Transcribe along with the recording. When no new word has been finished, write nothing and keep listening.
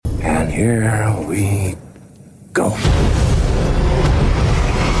Here we go.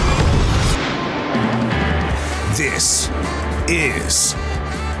 This is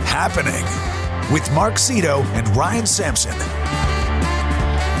Happening with Mark Zito and Ryan Sampson.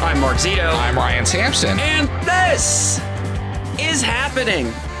 I'm Mark Zito. I'm Ryan Sampson. And this is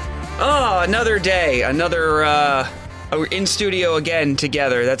Happening. Oh, another day. We're in studio again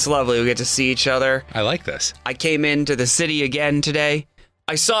together. That's lovely. We get to see each other. I like this. I came into the city again today.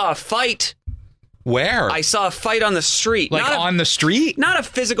 I saw a fight. Where? I saw a fight on the street. Like on the street? Not a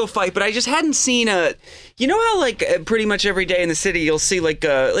physical fight, but I just hadn't seen a... You know how, like, pretty much every day in the city you'll see, like,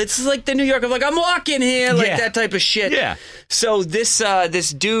 it's like the New York of, like, I'm walking here, like that type of shit. Yeah. So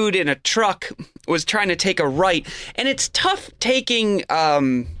this dude in a truck was trying to take a right, and it's tough taking...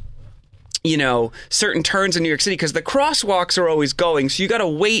 certain turns in New York City because the crosswalks are always going. So you got to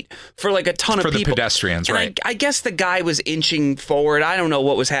wait for like a ton of people. For the pedestrians, and right? I guess the guy was inching forward. I don't know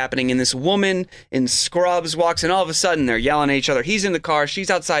what was happening. And this woman in scrubs walks and all of a sudden they're yelling at each other. He's in the car.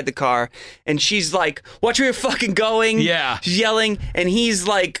 She's outside the car. And she's like, watch where you're fucking going. Yeah. She's yelling. And he's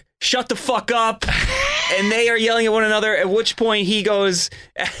like, shut the fuck up. And they are yelling at one another, at which point he goes,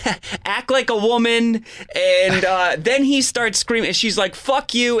 act like a woman. And then he starts screaming. And she's like,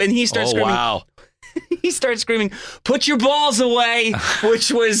 fuck you. And he starts screaming. Wow. He starts screaming, put your balls away,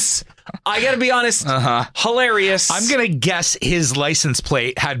 which was, I got to be honest, hilarious. I'm going to guess his license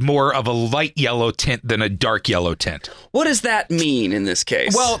plate had more of a light yellow tint than a dark yellow tint. What does that mean in this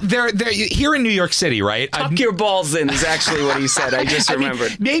case? Well, they're here in New York City, right? Tuck your balls in is actually what he said. I just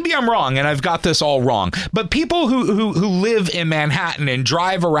remembered. Maybe I'm wrong, and I've got this all wrong. But people who live in Manhattan and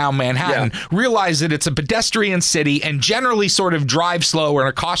drive around Manhattan realize that it's a pedestrian city and generally sort of drive slow and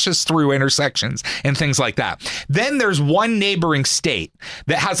are cautious through intersections and things like that. Then there's one neighboring state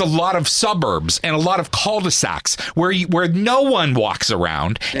that has a lot of suburbs and a lot of cul-de-sacs where no one walks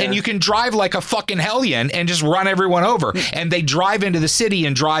around and you can drive like a fucking hellion and just run everyone over. And they drive into the city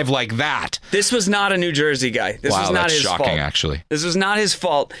and drive like that. This was not a New Jersey guy. This was not his fault. Shocking, actually. This was not his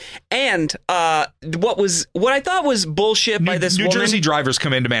fault. And what I thought was bullshit by this woman. New Jersey drivers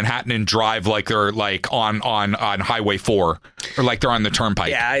come into Manhattan and drive like they're like on Highway 4 or like they're on the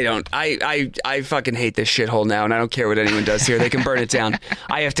turnpike. Yeah, I don't. I fucking hate this shithole now, and I don't care what anyone does here. They can burn it down.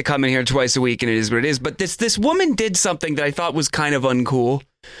 I have to come in here twice a week, and it is what it is. But this woman did something that I thought was kind of uncool.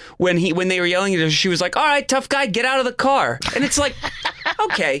 When they were yelling at her, she was like, all right, tough guy, get out of the car. And it's like,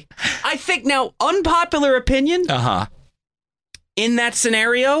 okay. I think now, unpopular opinion. In that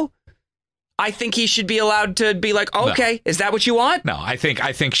scenario, I think he should be allowed to be like, okay, is that what you want? No, I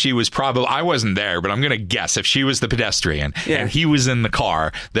think she was probably, I wasn't there, but I'm going to guess if she was the pedestrian and he was in the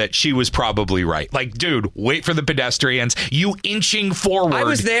car, that she was probably right. Like, dude, wait for the pedestrians. You inching forward. I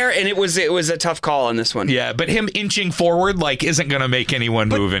was there, and it was a tough call on this one. Yeah, but him inching forward, like, isn't going to make anyone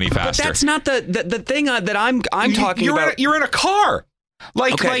move any faster. But that's not the thing that I'm talking about. You're in a car.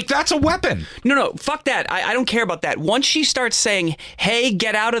 Like that's a weapon. No, fuck that. I don't care about that. Once she starts saying, hey,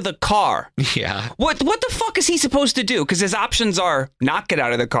 get out of the car. Yeah. What the fuck is he supposed to do? Because his options are not get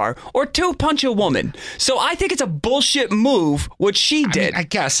out of the car or to punch a woman. So I think it's a bullshit move, what she did. I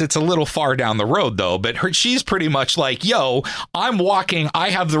guess it's a little far down the road, though. But she's pretty much like, yo, I'm walking.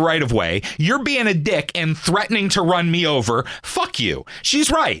 I have the right of way. You're being a dick and threatening to run me over. Fuck you. She's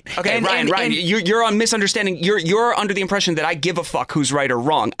right. Okay, Ryan, you're on misunderstanding. You're under the impression that I give a fuck who's right or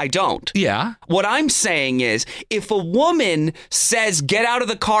wrong. I don't. Yeah. What I'm saying is, if a woman says, get out of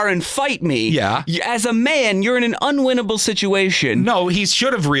the car and fight me, as a man, you're in an unwinnable situation. No, he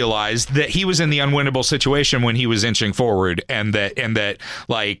should have realized that he was in the unwinnable situation when he was inching forward, and that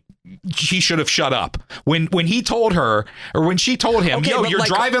like, he should have shut up. When he told her, or when she told him, yo, you're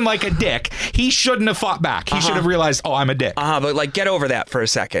driving like a dick, he shouldn't have fought back. He should have realized, oh, I'm a dick. But like, get over that for a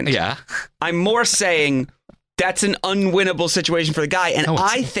second. Yeah. I'm more saying that's an unwinnable situation for the guy. And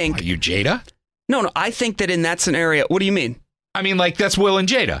I think... Are you Jada? No, I think that in that scenario... What do you mean? I mean, like, that's Will and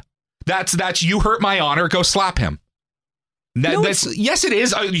Jada. That's you hurt my honor, go slap him. Yes, it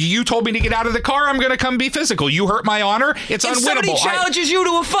is. You told me to get out of the car. I'm going to come be physical. You hurt my honor. It's unwinnable. If somebody challenges you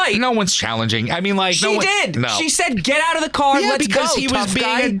to a fight. No one's challenging. I mean, like... She did. No. She said, get out of the car. Yeah, let's because go, he was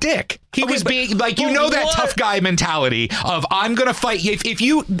being a dick. He was being, like, that tough guy mentality of, I'm going to fight you. If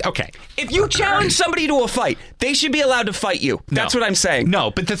you challenge somebody to a fight, they should be allowed to fight you. That's what I'm saying.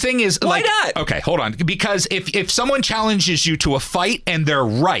 No, but the thing is... Why not? Okay, hold on. Because if someone challenges you to a fight and they're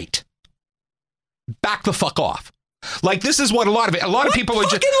right, back the fuck off. Like, this is what a lot of people are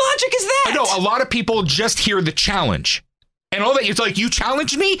just... What fucking logic is that? I know, a lot of people just hear the challenge. And all that, it's like, you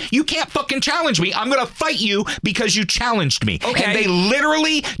challenged me? You can't fucking challenge me. I'm going to fight you because you challenged me. Okay. And they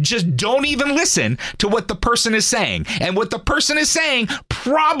literally just don't even listen to what the person is saying. And what the person is saying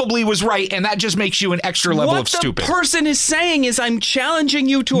probably was right, and that just makes you an extra level of stupid. What the person is saying is, I'm challenging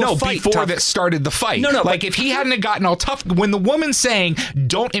you to a fight. No, before that started the fight. No. Like, if he hadn't have gotten all tough, when the woman's saying,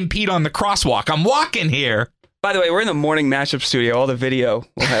 don't impede on the crosswalk, I'm walking here. By the way, we're in the morning mashup studio. All the video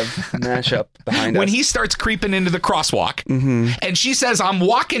will have mashup behind us. When he starts creeping into the crosswalk, and she says, I'm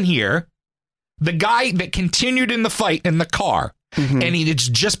walking here, the guy that continued in the fight in the car, and it's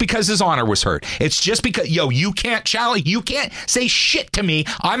just because his honor was hurt. It's just because, you can't challenge, you can't say shit to me.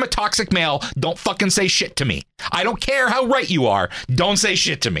 I'm a toxic male. Don't fucking say shit to me. I don't care how right you are. Don't say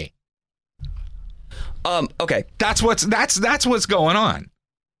shit to me. Okay. That's what's going on.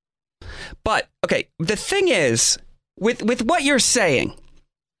 But, okay, the thing is, with what you're saying,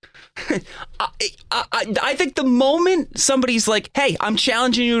 I think the moment somebody's like, hey, I'm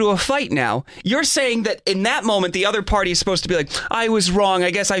challenging you to a fight now, you're saying that in that moment, the other party is supposed to be like, I was wrong.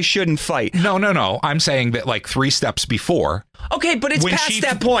 I guess I shouldn't fight. No. I'm saying that like 3 steps before. Okay, but it's past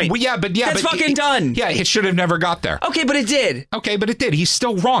that point. Well, That's fucking done. Yeah, it should have never got there. Okay, but it did. Okay, but it did. He's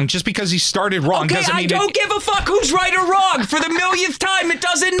still wrong. Just because he started wrong doesn't mean I don't give a fuck who's right or wrong. For the millionth time, it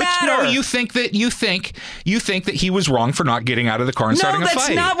doesn't matter. No, you think that he was wrong for not getting out of the car and starting a fight. No,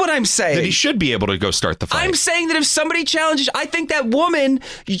 that's not what I'm saying. That he should be able to go start the fight. I'm saying that if somebody challenges, I think that woman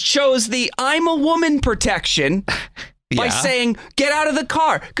chose the I'm a woman protection by saying, get out of the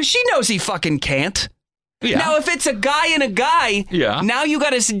car. Because she knows he fucking can't. Yeah. Now, if it's a guy and a guy, now you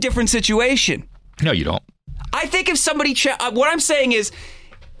got a different situation. No, you don't. I think if somebody, what I'm saying is,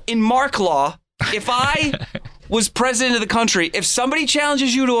 in Mark law, if I was president of the country, if somebody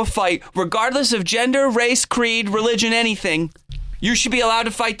challenges you to a fight, regardless of gender, race, creed, religion, anything, you should be allowed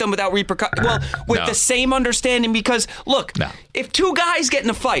to fight them without repercussions. Well, with the same understanding, because, look, if 2 guys get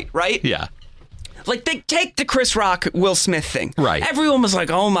in a fight, right? Yeah. Like, they take the Chris Rock, Will Smith thing. Right. Everyone was like,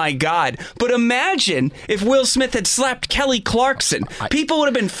 oh, my God. But imagine if Will Smith had slapped Kelly Clarkson. People would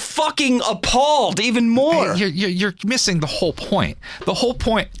have been fucking appalled even more. Hey, you're missing the whole point. The whole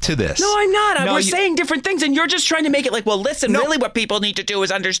point to this. No, I'm not. We're saying different things, and you're just trying to make it like, well, listen, really what people need to do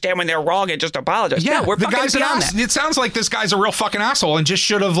is understand when they're wrong and just apologize. Yeah, no, we're fucking beyond that. It sounds like this guy's a real fucking asshole and just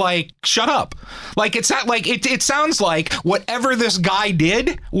should have, like, shut up. Like, it's not like, it sounds like whatever this guy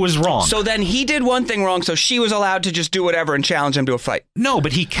did was wrong. So then he did one thing wrong, so she was allowed to just do whatever and challenge him to a fight. No,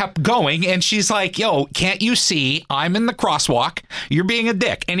 but he kept going, and she's like, yo, can't you see I'm in the crosswalk? You're being a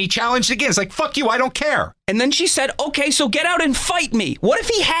dick. And he challenged again. It's like, fuck you, I don't care. And then she said, okay, so get out and fight me. What if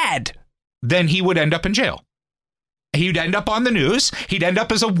he had? Then he would end up in jail. He'd end up on the news. He'd end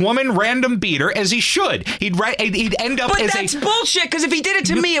up as a woman random beater, as he should. He'd end up but as that's bullshit, because if he did it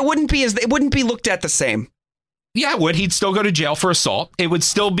to me, it wouldn't be looked at the same. Yeah, it would. He'd still go to jail for assault. I'm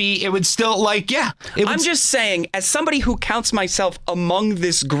just saying, as somebody who counts myself among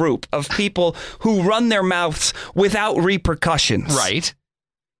this group of people who run their mouths without repercussions. Right.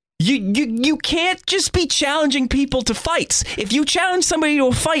 You can't just be challenging people to fights. If you challenge somebody to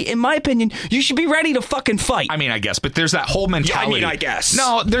a fight, in my opinion, you should be ready to fucking fight. I mean, I guess, but there's that whole mentality. Yeah, I guess.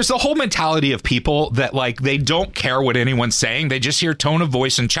 No, there's the whole mentality of people that, like, they don't care what anyone's saying. They just hear tone of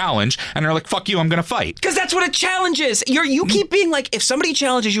voice and challenge, and they're like, fuck you, I'm going to fight. Because that's what a challenge is. You keep being like, if somebody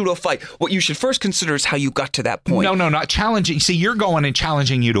challenges you to a fight, what you should first consider is how you got to that point. No, not challenging. See, you're going and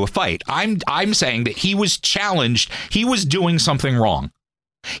challenging you to a fight. I'm saying that he was challenged. He was doing something wrong.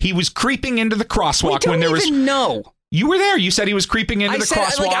 He was creeping into the crosswalk when there was. We don't even know. You were there. You said he was creeping into the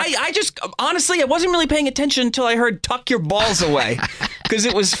crosswalk. I just honestly, I wasn't really paying attention until I heard "tuck your balls away" because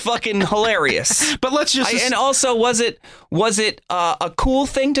it was fucking hilarious. But let's just. And also, was it a cool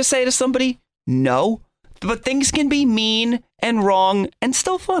thing to say to somebody? No, but things can be mean and wrong and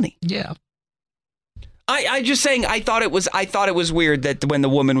still funny. Yeah. I just saying, I thought it was weird that when the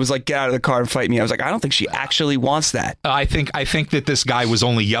woman was like, get out of the car and fight me, I was like, I don't think she actually wants that. I think that this guy was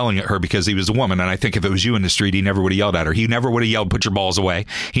only yelling at her because he was a woman. And I think if it was you in the street, he never would have yelled at her. He never would have yelled, put your balls away.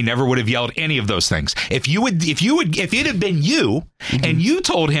 He never would have yelled any of those things. If it had been you and you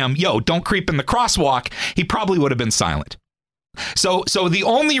told him, yo, don't creep in the crosswalk, he probably would have been silent. So the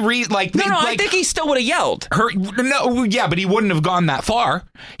only reason, I think he still would have yelled. But he wouldn't have gone that far.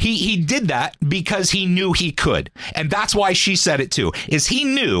 He did that because he knew he could, and that's why she said it too. Is he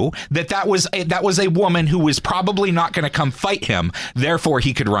knew that was a woman who was probably not going to come fight him. Therefore,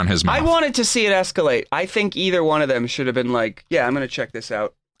 he could run his mouth. I wanted to see it escalate. I think either one of them should have been like, "Yeah, I'm going to check this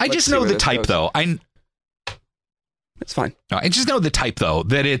out." I just know the type, though. It's fine. No, I just know the type, though,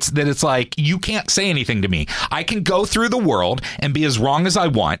 that it's like, you can't say anything to me. I can go through the world and be as wrong as I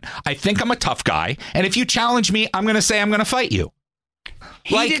want. I think I'm a tough guy. And if you challenge me, I'm going to say I'm going to fight you.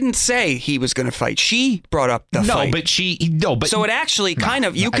 He didn't say he was going to fight. She brought up the fight. But so it actually kind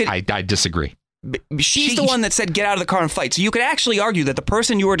of, you could. I disagree. She's the one that said, get out of the car and fight. So you could actually argue that the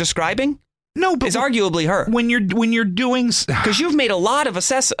person you were describing is arguably her. When you're doing, because you've made a lot of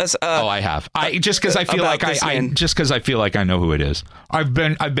I have. Just because I feel like I know who it is. I've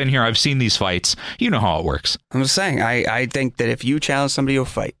been here. I've seen these fights. You know how it works. I'm just saying. I think that if you challenge somebody to a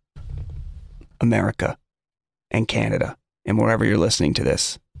fight, America and Canada and wherever you're listening to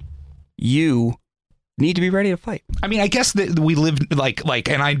this, you need to be ready to fight. I mean, I guess that we live like,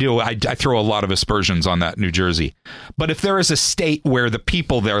 and I throw a lot of aspersions on that New Jersey. But if there is a state where the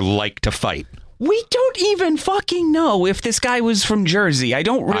people there like to fight, we don't even fucking know if this guy was from Jersey. I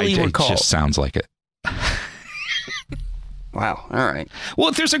don't really recall. It just sounds like it. Wow. All right. Well,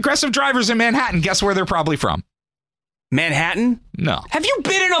 if there's aggressive drivers in Manhattan, guess where they're probably from? Manhattan? No. Have you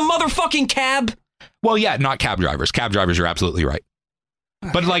been in a motherfucking cab? Well, yeah, not cab drivers. Cab drivers are absolutely right.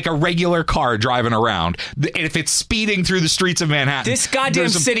 But like a regular car driving around, if it's speeding through the streets of Manhattan, this goddamn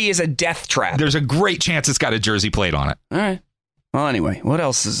city is a death trap. There's a great chance it's got a Jersey plate on it. All right. Well, anyway, what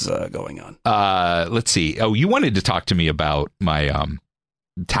else is going on? Let's see. Oh, you wanted to talk to me about my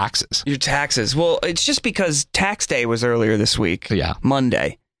taxes. Your taxes. Well, it's just because tax day was earlier this week. Yeah.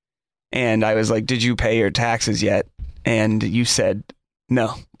 Monday. And I was like, did you pay your taxes yet? And you said,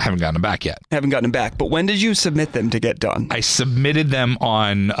 no. I haven't gotten them back yet. Haven't gotten them back. But when did you submit them to get done? I submitted them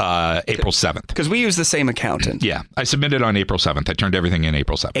on April 7th. Because we use the same accountant. Yeah. I submitted on April 7th. I turned everything in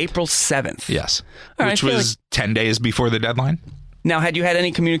April 7th. April 7th? Yes. Which was 10 days before the deadline. Now, had you had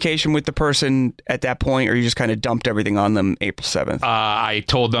any communication with the person at that point, or you just kind of dumped everything on them April 7th? I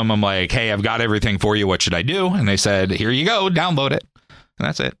told them, I'm like, hey, I've got everything for you. What should I do? And they said, here you go. Download it. And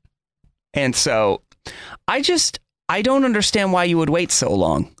that's it. And so I don't understand why you would wait so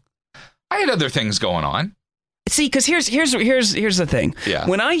long. I had other things going on. See, because here's the thing. Yeah.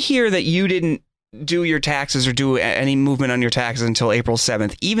 When I hear that you didn't do your taxes or do any movement on your taxes until April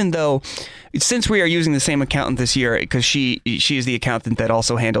 7th, even though since we are using the same accountant this year, because she is the accountant that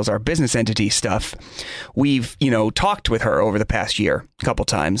also handles our business entity stuff, we've, talked with her over the past year a couple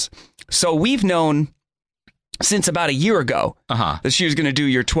times. So we've known since about a year ago that she was going to do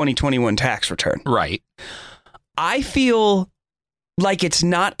your 2021 tax return. Right. I feel like it's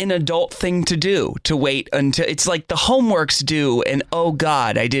not an adult thing to do, to wait until it's like the homework's due and, oh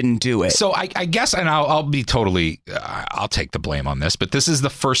God, I didn't do it. So I guess, and I'll be totally, I'll take the blame on this, but this is the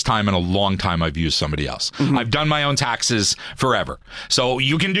first time in a long time I've used somebody else. Mm-hmm. I've done my own taxes forever. So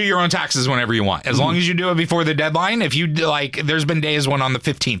you can do your own taxes whenever you want, as long as you do it before the deadline. If you there's been days when on the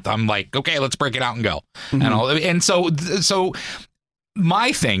 15th, I'm like, okay, let's break it out and go. Mm-hmm. And so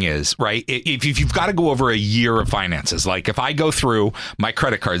my thing is, right, if you've got to go over a year of finances, like if I go through my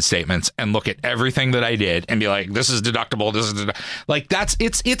credit card statements and look at everything that I did and be like, this is deductible,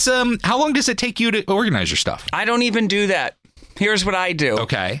 it's how long does it take you to organize your stuff? I don't even do that. Here's what I do.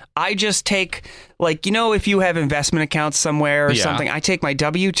 Okay. I just take, if you have investment accounts somewhere or something, I take my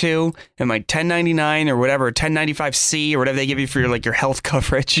W-2 and my 1099 or whatever, 1095C or whatever they give you for your health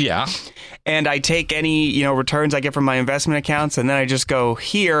coverage. Yeah. And I take any, returns I get from my investment accounts, and then I just go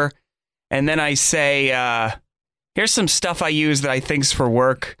here, and then I say, here's some stuff I use that I think's for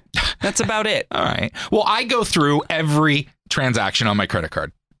work. That's about it. All right. Well, I go through every transaction on my credit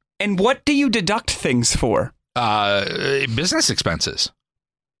card. And what do you deduct things for? Business expenses.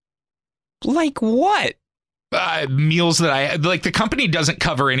 Like what? Meals that the company doesn't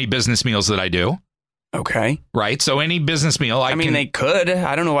cover any business meals that I do. Okay. Right. So any business meal, they could.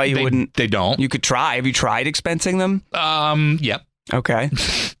 I don't know why you wouldn't. They don't. You could try. Have you tried expensing them? Yep. Okay.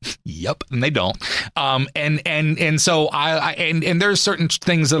 Yep. And they don't. And so and there's certain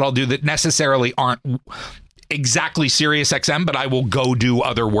things that I'll do that necessarily aren't exactly Sirius XM, but I will go do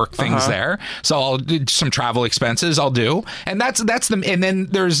other work things there. So I'll do some travel expenses. I'll do. And that's and then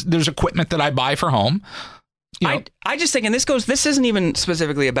there's equipment that I buy for home. I just think, and this isn't even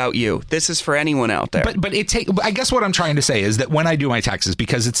specifically about you. This is for anyone out there. But I guess what I'm trying to say is that when I do my taxes,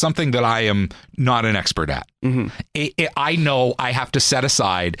 because it's something that I am not an expert at, I know I have to set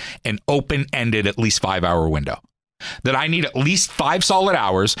aside an open-ended at least 5-hour window. that I need at least 5 solid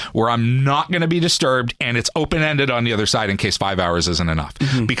hours where I'm not going to be disturbed, and it's open-ended on the other side in case 5 hours isn't enough.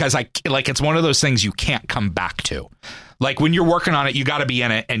 Because it's one of those things you can't come back to. Like when you're working on it, you got to be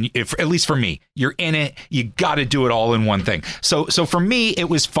in it. And if, at least for me, you're in it. You got to do it all in one thing. So for me, it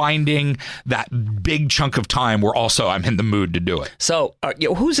was finding that big chunk of time where also I'm in the mood to do it. So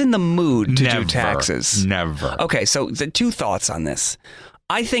who's in the mood to do taxes? Never. Okay, so the 2 thoughts on this.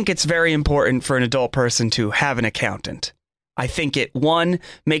 I think it's very important for an adult person to have an accountant. I think it, 1,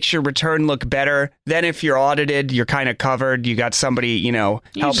 makes your return look better. Then if you're audited, you're kind of covered. You got somebody,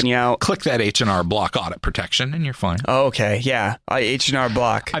 helping you out. Click that H&R Block audit protection and you're fine. Oh, okay. Yeah. H&R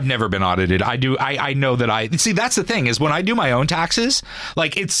Block. I've never been audited. I know that see, that's the thing is when I do my own taxes,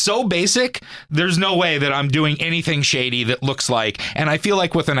 like it's so basic. There's no way that I'm doing anything shady that looks like, and I feel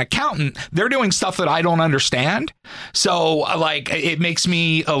like with an accountant, they're doing stuff that I don't understand. So like it makes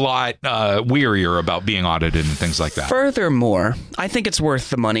me a lot wearier about being audited and things like that. Furthermore, I think it's worth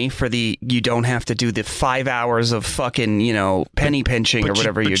the money for you don't have to do the 5 hours of fucking, penny pinching or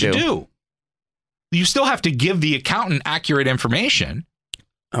whatever you do. You still have to give the accountant accurate information.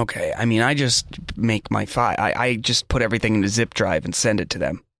 Okay. I mean, I just make my file. I just put everything in a zip drive and send it to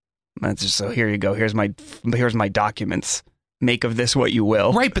them. That's just, so here you go. Here's my documents. Make of this what you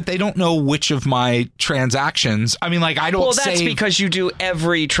will. Right, but they don't know which of my transactions. I mean, like, I don't. Well, that's because you do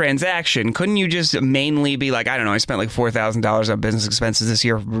every transaction. Couldn't you just mainly be like, I don't know, I spent like $4,000 on business expenses this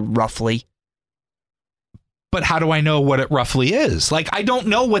year, roughly? But how do I know what it roughly is? Like, I don't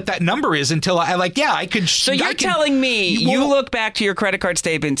know what that number is until I could. So you're telling me you look back to your credit card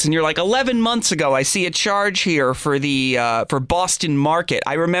statements and you're like, 11 months ago, I see a charge here for the for Boston Market.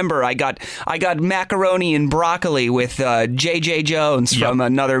 I remember I got macaroni and broccoli with J.J. Jones from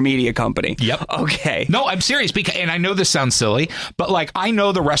another media company. Yep. Okay. No, I'm serious, and I know this sounds silly, but like I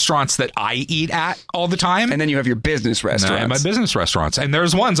know the restaurants that I eat at all the time. And then you have your business restaurants. I have my business restaurants. And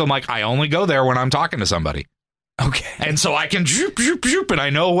there's ones I'm like, I only go there when I'm talking to somebody. Okay. And so I can and I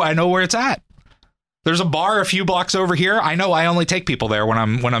know where it's at. There's a bar a few blocks over here. I know I only take people there when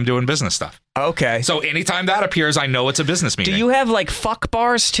I'm doing business stuff. Okay. So anytime that appears, I know it's a business meeting. Do you have like fuck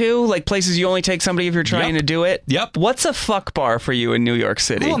bars too? Like places you only take somebody if you're trying to do it? Yep. What's a fuck bar for you in New York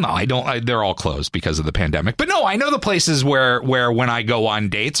City? Well, no, I don't. They're all closed because of the pandemic. But no, I know the places where when I go on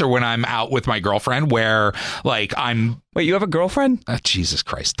dates or when I'm out with my girlfriend where like I'm... Wait, you have a girlfriend? Jesus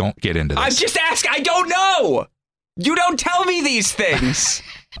Christ, don't get into this. I'm just asking. I don't know. You don't tell me these things.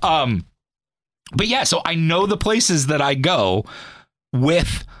 But yeah, so I know the places that I go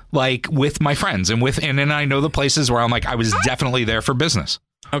with my friends and then I know the places where I'm like, I was definitely there for business.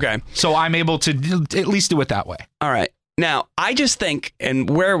 Okay. So I'm able to at least do it that way. All right. Now, I just think, and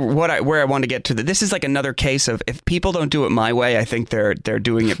where I want to get to, this is like another case of if people don't do it my way, I think they're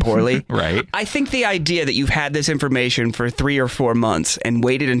doing it poorly. Right. I think the idea that you've had this information for 3 or 4 months and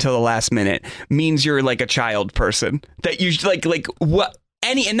waited until the last minute means you're like a child person. That you like what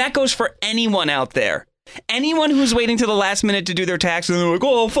and that goes for anyone out there. Anyone who's waiting to the last minute to do their taxes and they're like,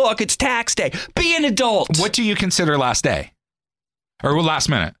 oh fuck, it's tax day. Be an adult. What do you consider last day or last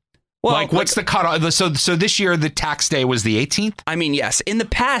minute? Well, like, what's the cutoff? So this year, the tax day was the 18th? I mean, yes. In the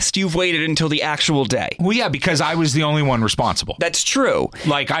past, you've waited until the actual day. Well, yeah, because I was the only one responsible. That's true.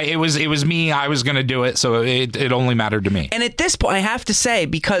 Like, it was me. I was going to do it, so it only mattered to me. And at this point, I have to say,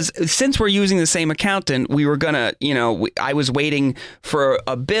 because since we're using the same accountant, we were going to, I was waiting for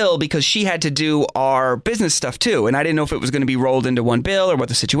a bill because she had to do our business stuff, too. And I didn't know if it was going to be rolled into one bill or what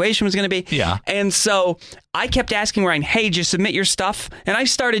the situation was going to be. Yeah. And so I kept asking Ryan, hey, just submit your stuff. And I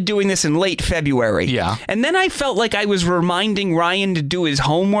started doing this in late February. Yeah. And then I felt like I was reminding Ryan to do his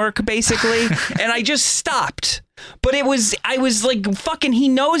homework, basically. And I just stopped. But I was like, fucking, he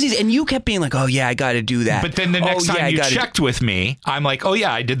knows and you kept being like, oh yeah, I got to do that. But then the next time you checked with me, I'm like, oh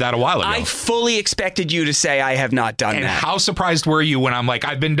yeah, I did that a while ago. I fully expected you to say I have not done that. And how surprised were you when I'm like,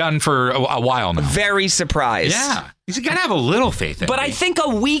 I've been done for a while now? Very surprised. Yeah. You got to have a little faith in But me. I think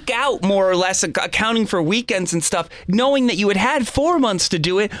a week out, more or less, accounting for weekends and stuff, knowing that you had 4 months to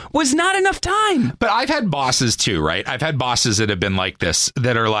do it was not enough time. But I've had bosses too, right? I've had bosses that have been like this,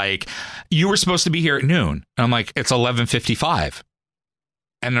 that are like, you were supposed to be here at noon. And I'm like, it's 11:55.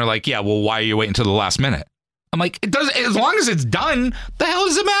 And they're like, yeah, well, why are you waiting until the last minute? I'm like, it doesn't, as long as it's done, the hell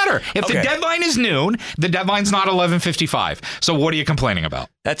does it matter? If the deadline is noon, the deadline's not 11:55. So what are you complaining about?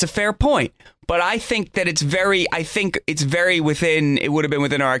 That's a fair point. But I think that it's very within, it would have been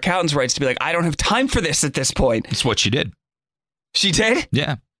within our accountant's rights to be like, I don't have time for this at this point. It's what she did. She did?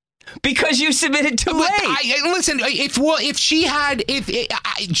 Yeah. Because you submitted too late. Listen, if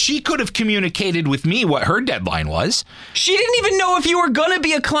she could have communicated with me what her deadline was. She didn't even know if you were going to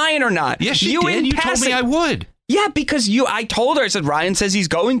be a client or not. Yes, she did. You told me I would. Yeah, because I told her, I said, Ryan says he's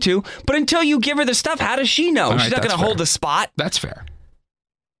going to, but until you give her the stuff, how does she know? All She's right, not going to fair. hold the spot. That's fair.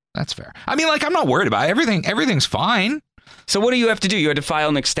 I mean, like, I'm not worried about it. Everything's fine. So what do you have to do? You had to file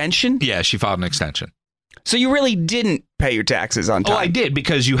an extension? Yeah, she filed an extension. So you really didn't pay your taxes on time? Oh, I did,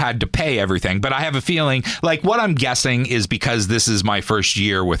 because you had to pay everything. But I have a feeling, like, what I'm guessing is because this is my first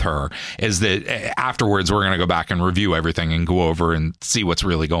year with her, is that afterwards we're going to go back and review everything and go over and see what's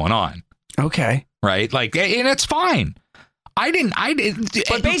really going on. Okay. Right? Like, and it's fine. I didn't.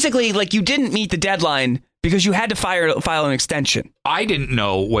 But basically, like, you didn't meet the deadline because you had to file an extension. I didn't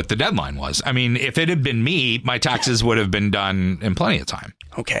know what the deadline was. I mean, if it had been me, my taxes would have been done in plenty of time.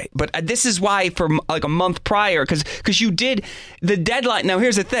 Okay, but this is why for like a month prior, because you did the deadline. Now,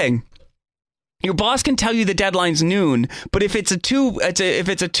 here's the thing. Your boss can tell you the deadline's noon, but if it's a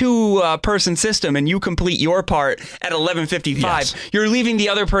two person system and you complete your part at 11:55, Yes. You're leaving the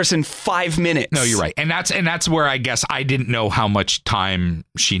other person 5 minutes. No, you're right. And that's where I guess I didn't know how much time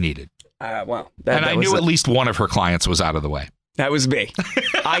she needed. Well, And I knew at least one of her clients was out of the way. That was me.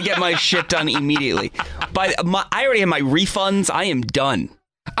 I get my shit done immediately. But I already have my refunds. I am done.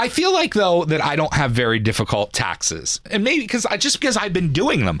 I feel like, though, that I don't have very difficult taxes, and maybe because I've been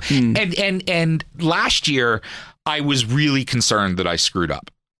doing them. And last year I was really concerned that I screwed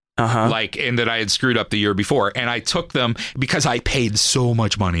up. And that I had screwed up the year before, and I took them because I paid so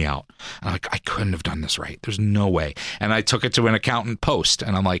much money out. I'm like, I couldn't have done this right. There's no way. And I took it to an accountant post,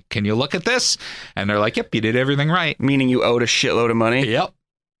 and I'm like, can you look at this? And they're like, yep, you did everything right. Meaning you owed a shitload of money? Yep.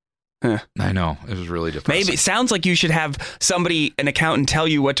 Huh. I know. It was really depressing. Maybe it sounds like you should have an accountant tell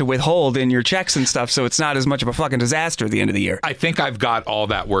you what to withhold in your checks and stuff, so it's not as much of a fucking disaster at the end of the year. I think I've got all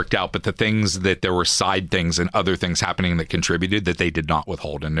that worked out, but the things that there were side things and other things happening that contributed that they did not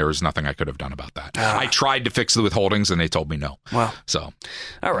withhold, and there was nothing I could have done about that. I tried to fix the withholdings, and they told me no. Wow. So,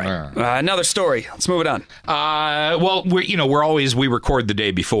 all right. Another story. Let's move it on. Well, we record the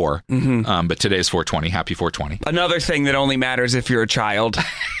day before, but today's 420. Happy 420. Another thing that only matters if you're a child.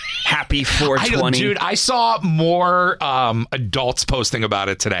 Happy 420. Dude, I saw more adults posting about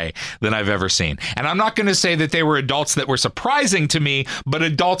it today than I've ever seen. And I'm not going to say that they were adults that were surprising to me, but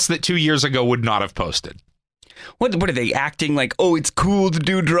adults that 2 years ago would not have posted. What are they acting like? Oh, it's cool to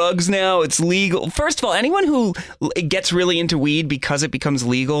do drugs now. It's legal. First of all, anyone who gets really into weed because it becomes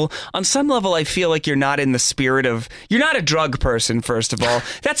legal, on some level, I feel like you're not in the spirit of. You're not a drug person. First of all,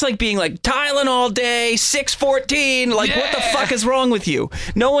 that's like being like Tylenol all day, 614. Like, what the fuck is wrong with you?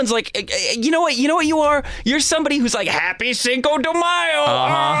 No one's like, you know what? You know what you are? You're somebody who's like Happy Cinco de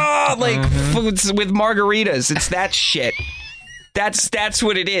Mayo, with margaritas. It's that shit. That's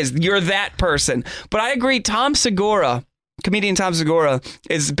what it is. You're that person. But I agree. Comedian Tom Segura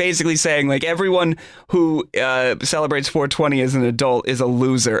is basically saying like everyone who celebrates 420 as an adult is a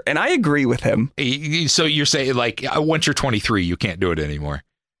loser. And I agree with him. So you're saying like once you're 23, you can't do it anymore.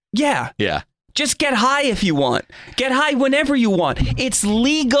 Yeah. Yeah. Just get high if you want. Get high whenever you want. It's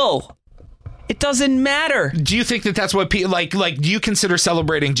legal. It doesn't matter. Do you think that that's what people like? Do you consider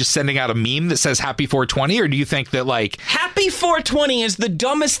celebrating just sending out a meme that says Happy 420, or do you think that like Happy 420 is the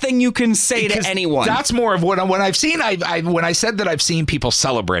dumbest thing you can say to anyone? That's more of when I've seen. When I said that I've seen people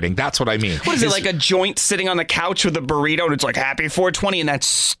celebrating, that's what I mean. What is it, like a joint sitting on the couch with a burrito, and it's like Happy 420 and that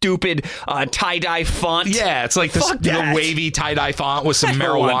stupid tie-dye font? Yeah, it's like the wavy tie-dye font with some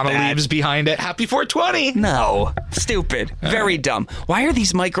marijuana leaves behind it. Happy 420. No, stupid, very dumb. Why are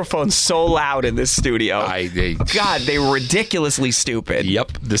these microphones so loud in this studio? God, they were ridiculously stupid.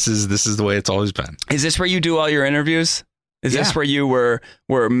 Yep, this is the way it's always been. Is this where you do all your interviews? Is this where you were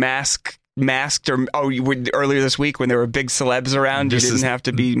masked or earlier this week when there were big celebs around? You didn't have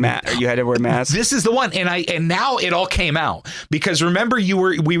to be you had to wear masks. This is the one, and now it all came out because remember you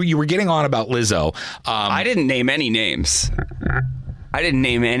were getting on about Lizzo. I didn't name any names.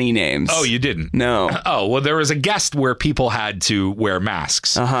 Oh, you didn't? No. Oh, well, there was a guest where people had to wear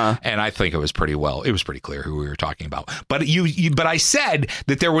masks. And I think it was pretty clear who we were talking about. But but I said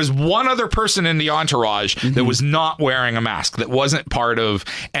that there was one other person in the entourage that was not wearing a mask, that wasn't part of,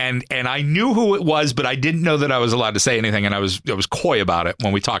 and I knew who it was, but I didn't know that I was allowed to say anything, and I was coy about it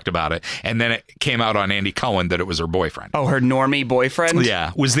when we talked about it. And then it came out on Andy Cohen that it was her boyfriend. Oh, her normie boyfriend?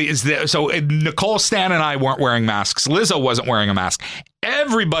 Yeah. So Nicole Stan and I weren't wearing masks. Lizzo wasn't wearing a mask.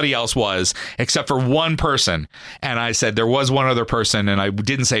 Everybody else was, except for one person. And I said there was one other person, and I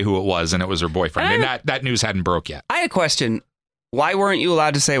didn't say who it was, and it was her boyfriend. And that news hadn't broke yet. I had a question. Why weren't you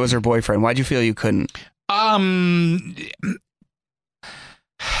allowed to say it was her boyfriend? Why'd you feel you couldn't?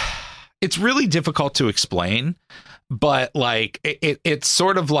 It's really difficult to explain, but like it's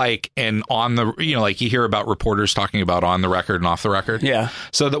sort of like an on the, you know, like you hear about reporters talking about on the record and off the record. Yeah.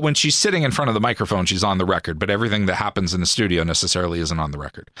 So that when she's sitting in front of the microphone, she's on the record, but everything that happens in the studio necessarily isn't on the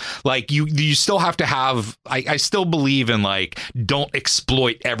record. Like you still have to have, I still believe in like, don't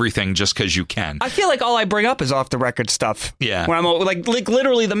exploit everything just because you can. I feel like all I bring up is off the record stuff. Yeah. When I'm like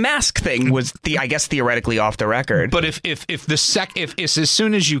literally the mask thing was I guess theoretically off the record. But if it's as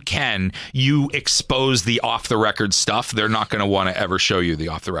soon as you can, you expose the off the record stuff, they're not going to want to ever show you the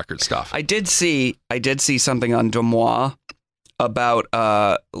off the record stuff. I did see something on Demois about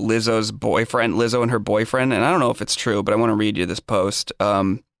Lizzo and her boyfriend, and I don't know if it's true, but I want to read you this post.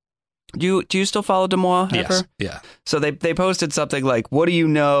 Do you still follow Demois ever? Yes. Yeah. So they posted something like, "What do you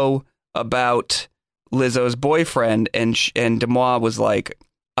know about Lizzo's boyfriend?" And Demois was like,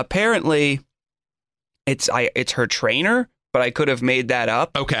 "Apparently, it's her trainer, but I could have made that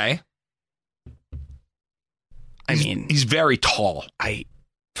up." Okay. I mean, he's very tall.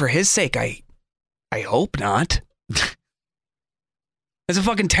 For his sake, I hope not. It's a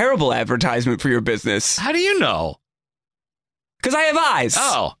fucking terrible advertisement for your business. How do you know? Because I have eyes.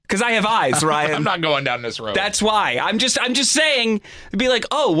 Oh. Because I have eyes, Ryan. I'm not going down this road. That's why. I'm just saying, it'd be like,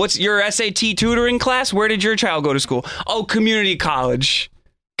 oh, what's your SAT tutoring class? Where did your child go to school? Oh, community college.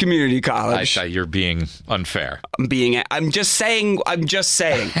 Community college. I thought you're being unfair. I'm just saying.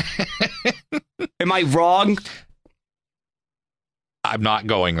 Am I wrong? I'm not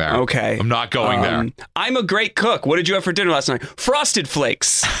going there. Okay. I'm not going there. I'm a great cook. What did you have for dinner last night? Frosted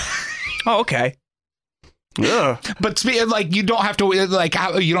Flakes. Oh, okay. Ugh. But like, you don't have to wear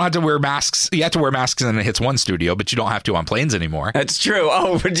masks. You have to wear masks and it hits one studio, but you don't have to on planes anymore. That's true.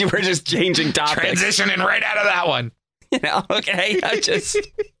 Oh, we're just changing topics. Transitioning right out of that one. You know, okay. I just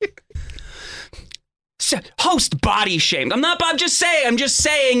host body shamed. I'm just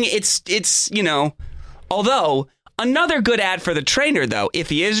saying it's, you know, although another good ad for the trainer, though, if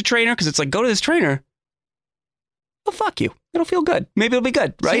he is a trainer, because it's like, go to this trainer. Well, fuck you. It'll feel good. Maybe it'll be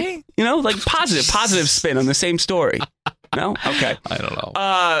good, right? See? You know, like positive spin on the same story. No? Okay. I don't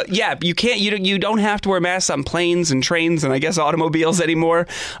know. Yeah, you don't have to wear masks on planes and trains and I guess automobiles anymore.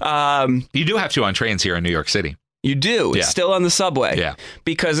 You do have to on trains here in New York City. You do. It's still on the subway. Yeah.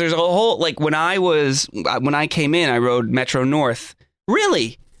 Because there's a whole, like when I came in, I rode Metro North.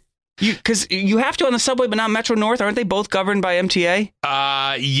 Really? Because you have to on the subway, but not Metro North. Aren't they both governed by MTA?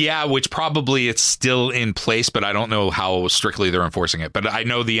 Yeah, which probably it's still in place, but I don't know how strictly they're enforcing it. But I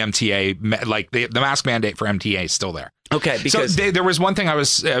know the MTA, like the mask mandate for MTA is still there. Okay, because there was one thing I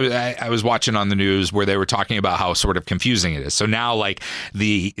was watching on the news where they were talking about how sort of confusing it is. So now, like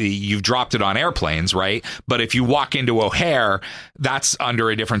you've dropped it on airplanes, right? But if you walk into O'Hare, that's under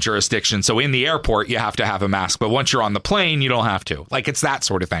a different jurisdiction. So in the airport, you have to have a mask, but once you're on the plane, you don't have to. Like it's that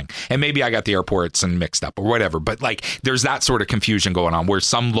sort of thing. And maybe I got the airports and mixed up or whatever. But like there's that sort of confusion going on where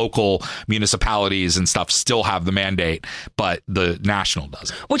some local municipalities and stuff still have the mandate, but the national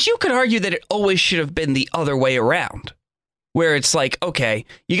doesn't. Which you could argue that it always should have been the other way around. Where it's like, okay,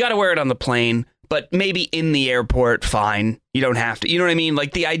 you got to wear it on the plane, but maybe in the airport, fine. You don't have to. You know what I mean?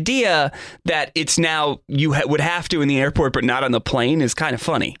 Like the idea that it's now you would have to in the airport, but not on the plane is kind of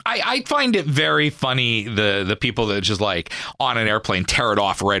funny. I find it very funny, the people that just like on an airplane tear it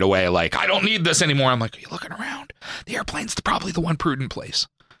off right away. Like, I don't need this anymore. I'm like, are you looking around? The airplane's probably the one prudent place.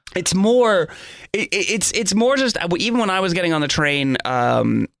 It's more, it's more just, even when I was getting on the train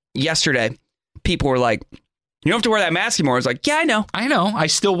yesterday, people were like, you don't have to wear that mask anymore. I was like, yeah, I know. I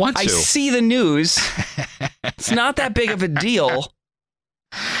still want to. I see the news. It's not that big of a deal.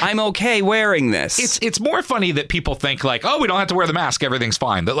 I'm okay wearing this. It's more funny that people think like, oh, we don't have to wear the mask. Everything's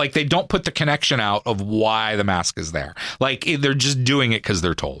fine. That like they don't put the connection out of why the mask is there. Like they're just doing it because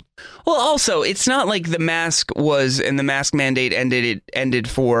they're told. Well, also, it's not like the mask and the mask mandate ended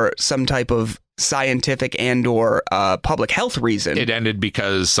for some type of scientific and or public health reason. It ended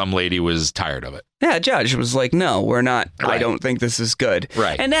because some lady was tired of it. Yeah, a judge was like, no, we're not. Right. I don't think this is good.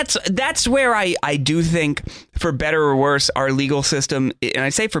 Right. And that's where I do think, for better or worse, our legal system, and I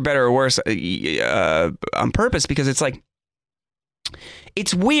say for better or worse on purpose, because it's like,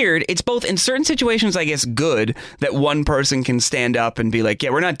 it's weird. It's both in certain situations, I guess, good that one person can stand up and be like, yeah,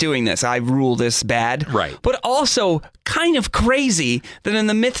 we're not doing this. I rule this bad. Right. But also kind of crazy that in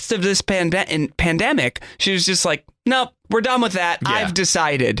the midst of this pandemic, she was just like, nope, we're done with that. Yeah. I've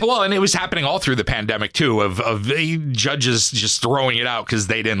decided. Well, and it was happening all through the pandemic, too, of judges just throwing it out because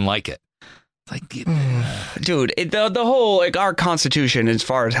they didn't like it. Like, dude, the whole, like, our Constitution, as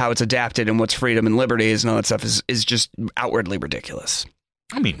far as how it's adapted and what's freedom and liberty is and all that stuff is just outwardly ridiculous.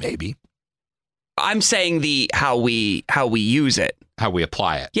 I mean, maybe. I'm saying how we use it. How we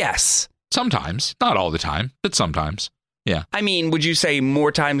apply it. Yes. Sometimes, not all the time, but sometimes. Yeah. I mean, would you say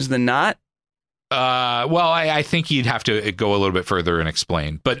more times than not? Well, I think you'd have to go a little bit further and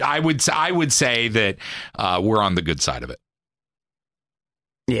explain, but I would say that we're on the good side of it.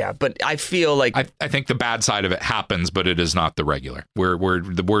 Yeah, but I feel like I think the bad side of it happens, but it is not the regular.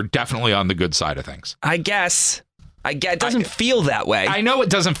 We're definitely on the good side of things. I guess it doesn't feel that way. I know it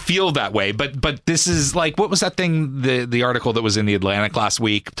doesn't feel that way, but this is like, what was that thing? The article that was in the Atlantic last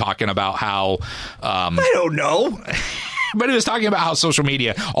week talking about how I don't know. But it was talking about how social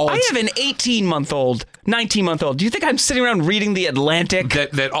media. I have an 18-month-old, 19-month-old. Do you think I'm sitting around reading the Atlantic?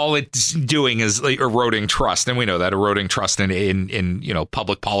 That all it's doing is like eroding trust, and we know that eroding trust in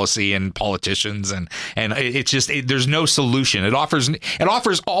public policy and politicians, and it's just there's no solution. It offers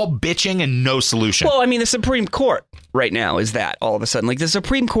all bitching and no solution. Well, I mean, the Supreme Court right now is that all of a sudden, like, the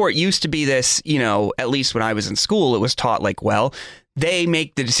Supreme Court used to be this, at least when I was in school, it was taught like, well, they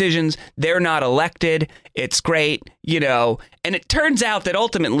make the decisions. They're not elected. It's great, and it turns out that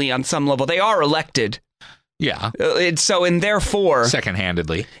ultimately, on some level, they are elected. Yeah. And therefore,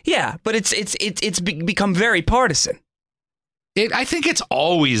 second-handedly. Yeah, but it's become very partisan. I think it's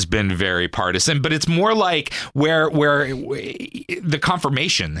always been very partisan, but it's more like where the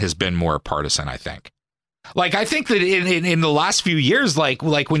confirmation has been more partisan, I think. Like, I think that in the last few years, like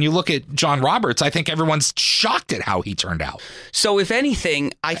when you look at John Roberts, I think everyone's shocked at how he turned out. So if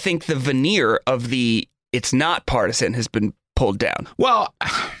anything, I think the veneer of it's not partisan has been pulled down. Well,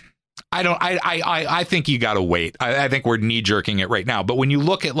 I think you got to wait. I think we're knee jerking it right now. But when you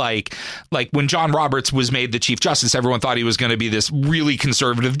look at like when John Roberts was made the Chief Justice, everyone thought he was going to be this really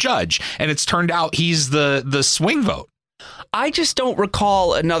conservative judge. And it's turned out he's the swing vote. I just don't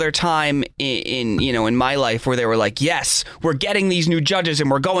recall another time in my life where they were like, yes, we're getting these new judges and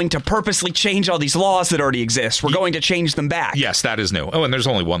we're going to purposely change all these laws that already exist. We're going to change them back. Yes, that is new. Oh, and there's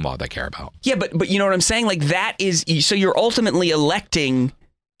only one law they care about. Yeah, but you know what I'm saying? Like, that is, so you're ultimately electing.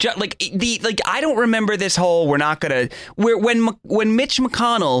 I don't remember this whole when Mitch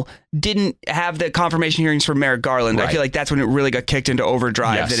McConnell didn't have the confirmation hearings for Merrick Garland. Right. I feel like that's when it really got kicked into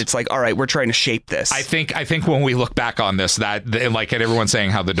overdrive. Yes. That it's like, all right, we're trying to shape this. I think when we look back on this, that like everyone's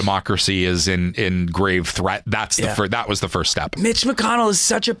saying how the democracy is in grave threat. That was the first step. Mitch McConnell is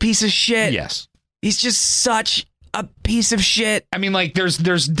such a piece of shit. Yes, he's just such a piece of shit. I mean, like, there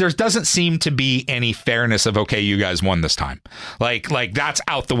doesn't seem to be any fairness of, okay, you guys won this time. Like that's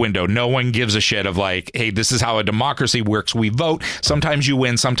out the window. No one gives a shit of like, hey, this is how a democracy works. We vote. Sometimes you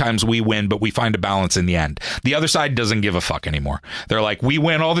win, sometimes we win, but we find a balance in the end. The other side doesn't give a fuck anymore. They're like, we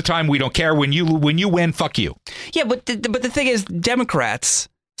win all the time. We don't care. When you win, fuck you. Yeah, but the thing is, Democrats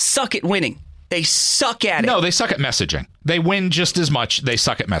suck at winning. They suck at it. No, they suck at messaging. They win just as much. They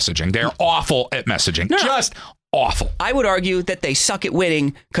suck at messaging. They're awful at messaging. No. Just awful. I would argue that they suck at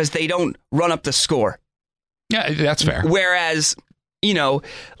winning because they don't run up the score. Yeah, that's fair. Whereas, now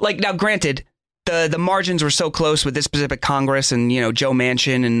granted, the margins were so close with this specific Congress and, Joe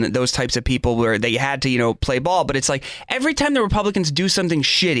Manchin and those types of people where they had to, play ball. But it's like every time the Republicans do something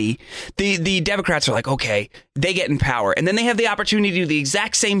shitty, the Democrats are like, okay, they get in power. And then they have the opportunity to do the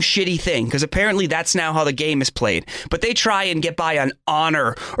exact same shitty thing because apparently that's now how the game is played. But they try and get by on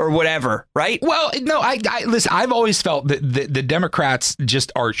honor or whatever, right? Well, no, listen, I've always felt that the Democrats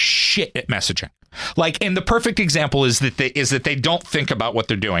just are shit at messaging. Like, and the perfect example is that they don't think about what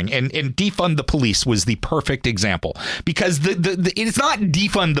they're doing, and defund the police was the perfect example because it's not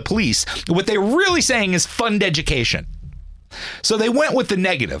defund the police. What they're really saying is fund education. So they went with the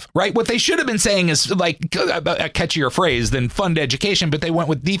negative, right? What they should have been saying is like a catchier phrase than fund education, but they went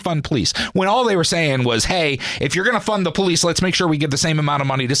with defund police. When all they were saying was, hey, if you're going to fund the police, let's make sure we give the same amount of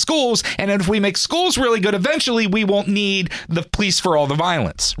money to schools. And if we make schools really good, eventually we won't need the police for all the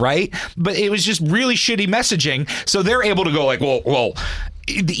violence, right? But it was just really shitty messaging. So they're able to go like, well,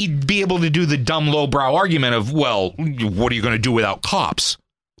 be able to do the dumb lowbrow argument of, well, what are you going to do without cops?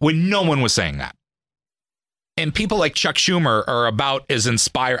 When no one was saying that. And people like Chuck Schumer are about as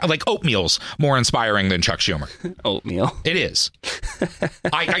inspired. Like oatmeal's more inspiring than Chuck Schumer. Oatmeal. It is.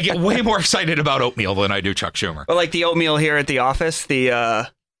 I get way more excited about oatmeal than I do Chuck Schumer. Well, like the oatmeal here at the office, they're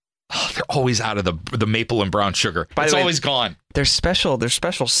always out of the maple and brown sugar. It's always gone. There's special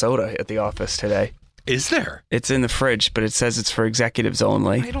soda at the office today. Is there? It's in the fridge, but it says it's for executives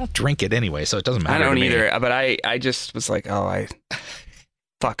only. I don't drink it anyway, so it doesn't matter. I don't either, but I just was like,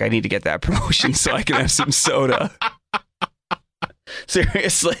 fuck, I need to get that promotion so I can have some soda.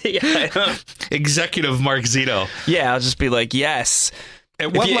 Seriously. Executive Mark Zito. Yeah, I'll just be like, yes.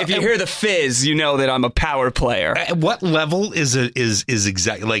 If you hear the fizz, you know that I'm a power player. At what level is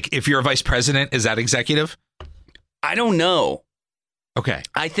executive? Like, if you're a vice president, is that executive? I don't know. Okay.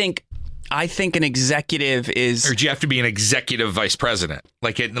 I think I think an executive is. Or do you have to be an executive vice president,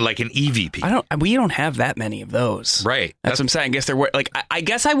 like an EVP? We don't have that many of those. Right. That's what I'm saying. I guess there were I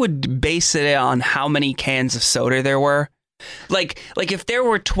guess I would base it on how many cans of soda there were. Like if there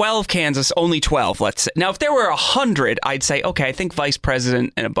were 12 cans, only 12, let's say. Now, if there were 100, I'd say, okay, I think vice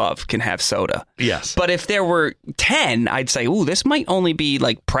president and above can have soda. Yes. But if there were 10, I'd say, ooh, this might only be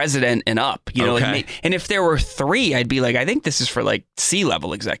like president and up. You know, okay. And if there were 3, I'd be like, I think this is for like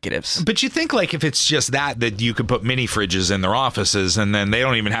C-level executives. But you think like if it's just that you could put mini fridges in their offices and then they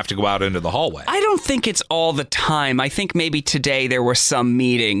don't even have to go out into the hallway. I don't think it's all the time. I think maybe today there was some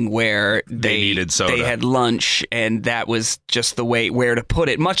meeting where they needed soda. They had lunch and that was just the way where to put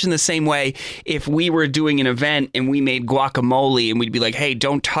it. Much in the same way, if we were doing an event and we made guacamole and we'd be like, hey,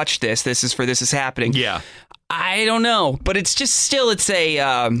 don't touch this. This is happening. Yeah. I don't know, but it's just still, it's a...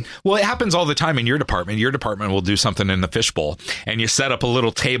 Well, it happens all the time in your department. Your department will do something in the fishbowl and you set up a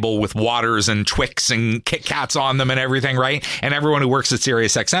little table with waters and Twix and Kit Kats on them and everything, right? And everyone who works at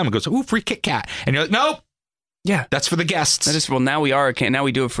Sirius XM goes, ooh, free Kit Kat. And you're like, nope. Yeah, that's for the guests. That is, well, now we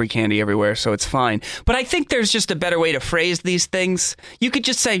do have free candy everywhere, so it's fine. But I think there's just a better way to phrase these things. You could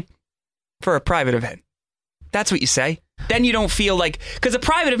just say, for a private event. That's what you say. Then you don't feel like, because a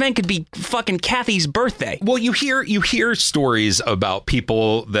private event could be fucking Kathy's birthday. Well, you hear stories about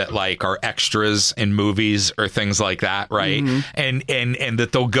people that like are extras in movies or things like that, right? Mm-hmm. And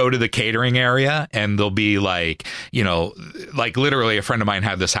that they'll go to the catering area and they'll be like, you know, like literally a friend of mine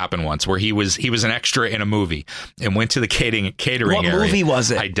had this happen once where he was an extra in a movie and went to the catering What area. What movie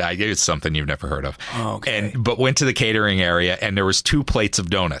was it? It's something you've never heard of. Oh, okay. But went to the catering area and there was 2 plates of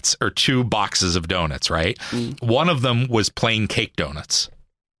donuts or 2 boxes of donuts, right? Mm. One of them was plain cake donuts.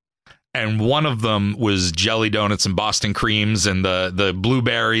 And one of them was jelly donuts and Boston creams and the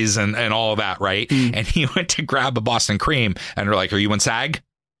blueberries and all of that, right? Mm. And he went to grab a Boston cream and they're like, are you in SAG?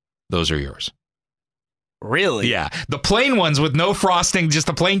 Those are yours. Really? Yeah. The plain ones with no frosting, just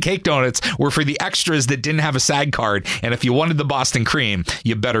the plain cake donuts, were for the extras that didn't have a SAG card. And if you wanted the Boston cream,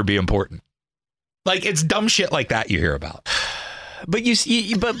 you better be important. Like, it's dumb shit like that you hear about. But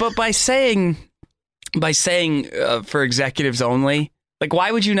but by saying for executives only, like,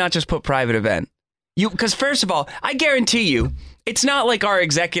 why would you not just put private event? Because first of all, I guarantee you, it's not like our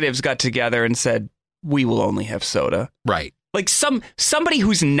executives got together and said, we will only have soda. Right. Like somebody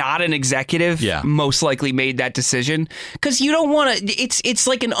who's not an executive most likely made that decision because you don't want to. It's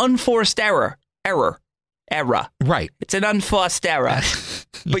like an unforced error. Right. It's an unforced error.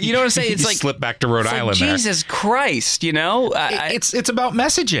 But you know what I'm saying? It's like slip back to Rhode Island. Like, Jesus Christ, you know? It's about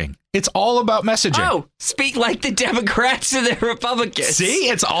messaging. It's all about messaging. Oh, speak like the Democrats and the Republicans. See,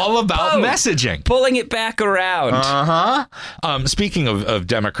 it's all about messaging. Pulling it back around. Uh-huh. Speaking of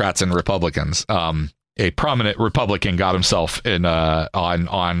Democrats and Republicans, a prominent Republican got himself in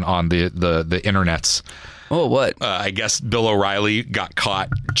on the internets. Oh, what? I guess Bill O'Reilly got caught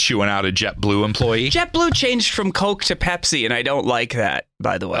chewing out a JetBlue employee. JetBlue changed from Coke to Pepsi, and I don't like that,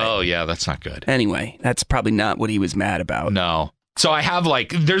 by the way. Oh, yeah, that's not good. Anyway, that's probably not what he was mad about. No. So I have,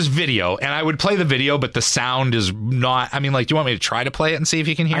 like, there's video, and I would play the video, but the sound is not, I mean, like, do you want me to try to play it and see if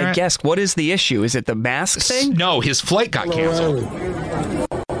you can hear it? I guess. What is the issue? Is it the mask thing? No, his flight got canceled.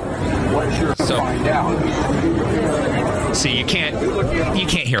 See, you can't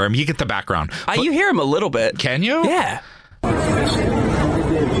hear him. You get the background. You hear him a little bit. Can you? Yeah.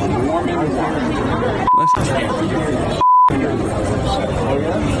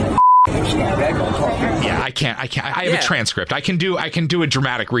 Yeah, I can't. I have a transcript. I can do a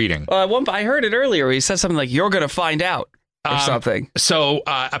dramatic reading. I heard it earlier. He said something like, "You're going to find out." Or something. So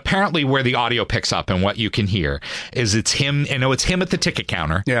apparently where the audio picks up and what you can hear is it's him. You know, it's him at the ticket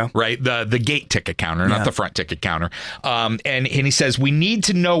counter. Yeah. Right. The gate ticket counter, not the front ticket counter. And he says, we need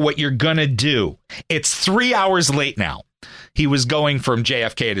to know what you're going to do. It's 3 hours late now. He was going from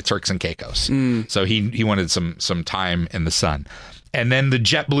JFK to Turks and Caicos. So he wanted some time in the sun. And then the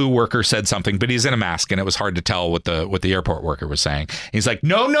JetBlue worker said something, but he's in a mask, and it was hard to tell what the airport worker was saying. He's like,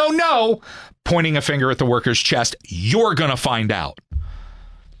 no, pointing a finger at the worker's chest. You're going to find out.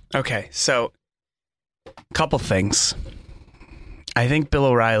 Okay, so a couple things. I think Bill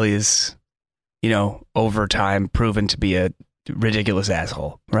O'Reilly is, over time proven to be a ridiculous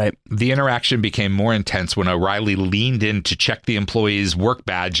asshole, right? The interaction became more intense when O'Reilly leaned in to check the employee's work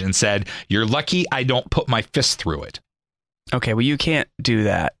badge and said, "You're lucky I don't put my fist through it." Okay, well, you can't do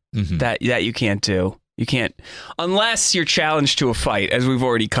that. Mm-hmm. That you can't do. You can't, unless you're challenged to a fight, as we've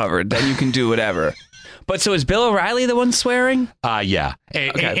already covered, then you can do whatever. But so is Bill O'Reilly the one swearing? Yeah.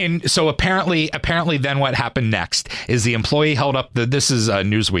 Okay. And so apparently then what happened next is the employee held up this is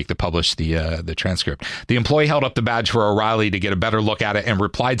Newsweek that published the transcript. The employee held up the badge for O'Reilly to get a better look at it and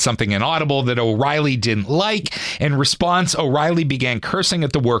replied something inaudible that O'Reilly didn't like. In response, O'Reilly began cursing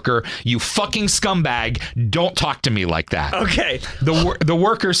at the worker. "You fucking scumbag. Don't talk to me like that." Okay. The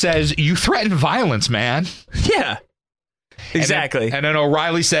worker says, "You threaten violence, man." Yeah. Exactly. And then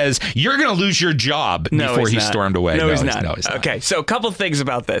O'Reilly says, "You're going to lose your job," before he stormed away. No, he's not. No, he's not. Okay, so a couple things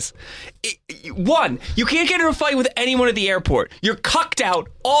about this. One, you can't get in a fight with anyone at the airport. You're cucked out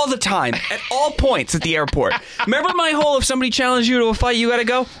all the time, at all points at the airport. Remember my whole, if somebody challenged you to a fight, you got to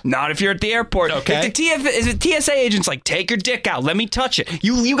go? Not if you're at the airport. Okay. If the TSA agent's like, "Take your dick out, let me touch it."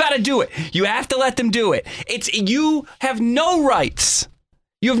 You got to do it. You have to let them do it. You have no rights.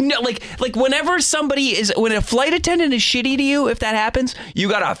 You have no, like whenever when a flight attendant is shitty to you, if that happens, you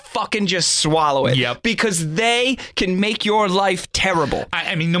gotta fucking just swallow it. Yep. Because they can make your life terrible.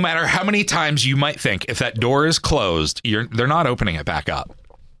 I mean, no matter how many times you might think, if that door is closed, they're not opening it back up.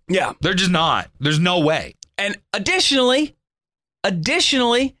 Yeah. They're just not. There's no way. And additionally,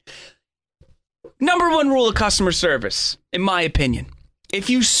 number one rule of customer service, in my opinion, if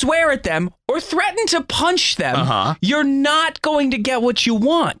you swear at them or threaten to punch them, you're not going to get what you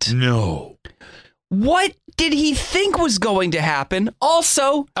want. No. What did he think was going to happen?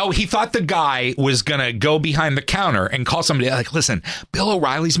 Also, he thought the guy was going to go behind the counter and call somebody like, "Listen, Bill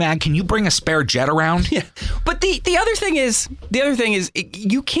O'Reilly's mad. Can you bring a spare jet around?" Yeah. But the other thing is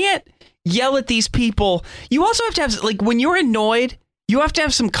you can't yell at these people. You also have to have, like, when you're annoyed, you have to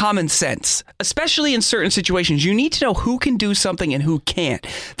have some common sense, especially in certain situations. You need to know who can do something and who can't.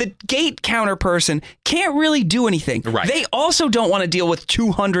 The gate counter person can't really do anything. Right. They also don't want to deal with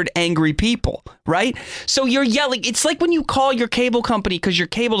 200 angry people, right? So you're yelling. It's like when you call your cable company because your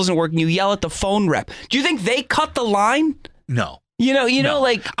cable doesn't work and you yell at the phone rep. Do you think they cut the line? No. You know, No.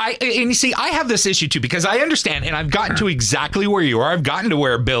 like and you see, I have this issue too, because I understand, and I've gotten to exactly where you are. I've gotten to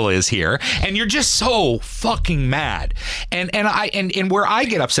where Bill is here, and you're just so fucking mad. And where I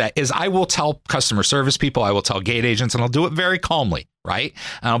get upset is I will tell customer service people, I will tell gate agents, and I'll do it very calmly, right?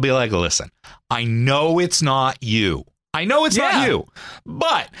 And I'll be like, "Listen, I know it's not you. I know it's not you,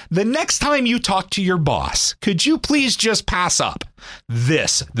 but the next time you talk to your boss, could you please just pass up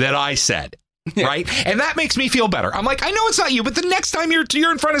this that I said?" Right? And that makes me feel better. I'm like, I know it's not you, but the next time you're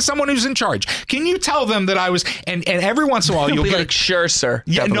in front of someone who's in charge, can you tell them that I was, and every once in a while you'll be get like, "Sure, sir."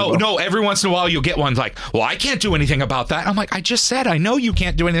 Yeah, Definitely no, every once in a while you'll get one like, "Well, I can't do anything about that." I'm like, I just said, I know you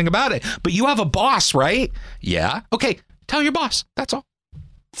can't do anything about it, but you have a boss, right? Yeah. Okay. Tell your boss. That's all.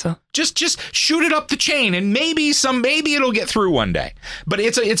 So just shoot it up the chain, and maybe it'll get through one day. But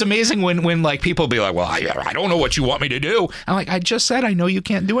it's amazing when like people be like, "Well, I don't know what you want me to do." I'm like, I just said I know you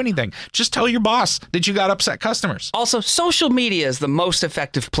can't do anything. Just tell your boss that you got upset customers. Also, social media is the most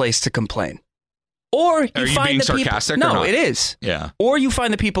effective place to complain. Or Are you find being the sarcastic people. or No, not? it is. Yeah. Or you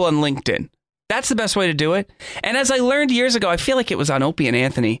find the people on LinkedIn. That's the best way to do it. And as I learned years ago, I feel like it was on Opie and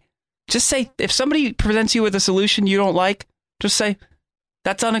Anthony. Just say, if somebody presents you with a solution you don't like, just say,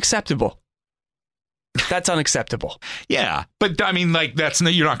 "That's unacceptable. That's unacceptable." Yeah, but I mean, like,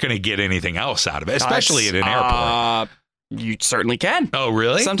 you're not going to get anything else out of it, especially at an airport. You certainly can. Oh,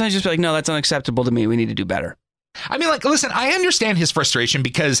 really? Sometimes just be like, "No, that's unacceptable to me. We need to do better." I mean, like, listen, I understand his frustration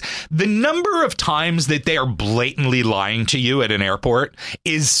because the number of times that they are blatantly lying to you at an airport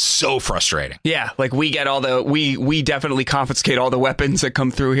is so frustrating. Yeah, like we get we definitely confiscate all the weapons that come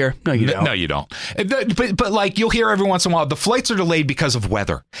through here. No, you don't. No, you don't. But like, you'll hear every once in a while, the flights are delayed because of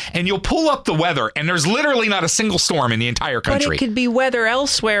weather. And you'll pull up the weather, and there's literally not a single storm in the entire country. But it could be weather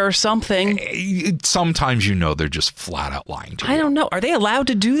elsewhere or something. Sometimes they're just flat out lying to you. I don't know. Are they allowed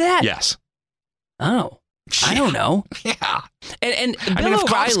to do that? Yes. Oh. I don't know. Yeah. And Bill I mean, if O'Reilly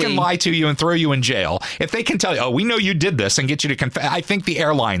cops can lie to you and throw you in jail, if they can tell you, "Oh, we know you did this," and get you to confess, I think the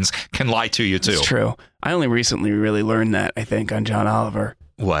airlines can lie to you too. It's true. I only recently really learned that, I think, on John Oliver.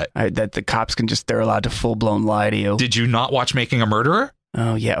 What? That the cops they're allowed to full-blown lie to you. Did you not watch Making a Murderer?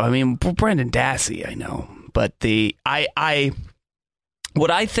 Oh, yeah. I mean, Brendan Dassey, I know. But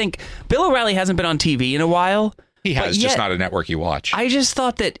what I think, Bill O'Reilly hasn't been on TV in a while. He has, just not a network you watch. I just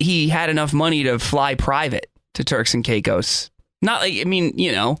thought that he had enough money to fly private to Turks and Caicos. Not like, I mean,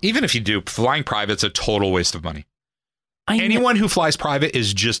 you know. Even if you do, flying private's a total waste of money. Anyone who flies private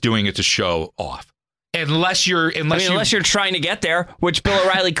is just doing it to show off. Unless you're trying to get there, which Bill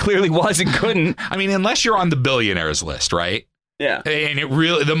O'Reilly clearly was and couldn't. I mean, unless you're on the billionaires list, right? Yeah. And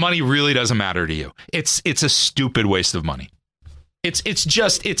the money really doesn't matter to you. It's a stupid waste of money. It's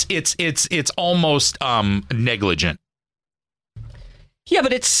almost negligent. Yeah,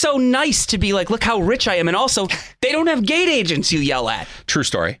 but it's so nice to be like, look how rich I am. And also, they don't have gate agents you yell at. True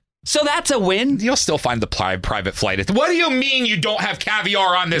story. So that's a win. You'll still find the private flight. What do you mean you don't have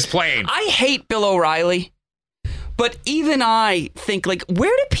caviar on this plane? I hate Bill O'Reilly. But even I think, like,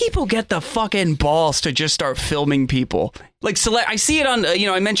 where do people get the fucking balls to just start filming people? Like, I see it on,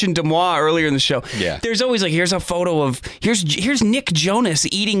 I mentioned Demois earlier in the show. Yeah. There's always like, here's a photo of, here's Nick Jonas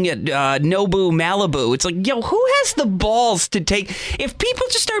eating at Nobu Malibu. It's like, yo, who has the balls to take, if people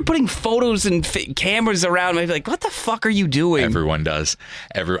just start putting photos and cameras around, I'd be like, what the fuck are you doing? Everyone does.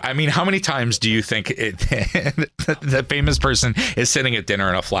 I mean, how many times do you think the famous person is sitting at dinner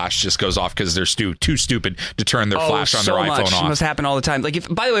and a flash just goes off because they're too stupid to turn their flash on their iPhone off? It must happen all the time. Like,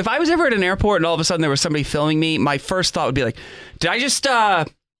 by the way, if I was ever at an airport and all of a sudden there was somebody filming me, my first thought would be like, did I just say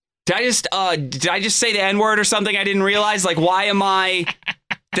the N-word or something I didn't realize? Like,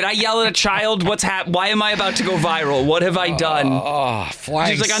 did I yell at a child? Why am I about to go viral? What have I done?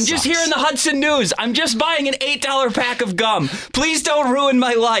 Flying She's like, I'm just sucks. here in the Hudson News. I'm just buying an $8 pack of gum. Please don't ruin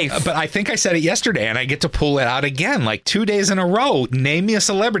my life. But I think I said it yesterday, and I get to pull it out again, like 2 days in a row. Name me a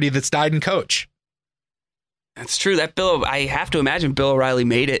celebrity that's died in coach. That's true. I have to imagine Bill O'Reilly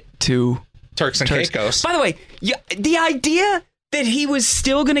made it to Turks and Caicos. By the way, the idea that he was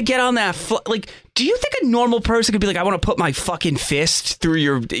still going to get on that like, do you think a normal person could be like, I want to put my fucking fist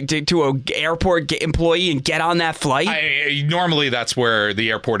through to a airport employee and get on that flight? Normally, that's where the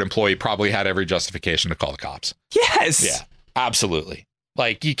airport employee probably had every justification to call the cops. Yes. Yeah, absolutely.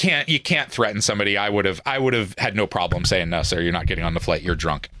 Like, you can't threaten somebody. I would have had no problem saying, no, sir, you're not getting on the flight. You're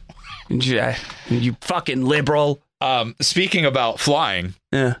drunk. Yeah, you fucking liberal. Speaking about flying.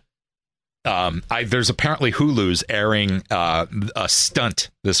 Yeah. There's apparently Hulu's airing a stunt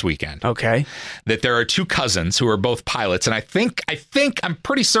this weekend. Okay. That there are two cousins who are both pilots, and I'm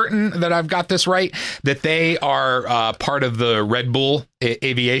pretty certain that I've got this right, that they are part of the Red Bull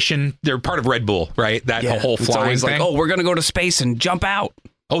aviation. They're part of Red Bull, right? That whole flying thing. Like, we're gonna go to space and jump out.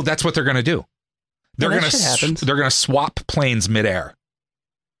 Oh, that's what they're gonna do. They're gonna swap planes midair.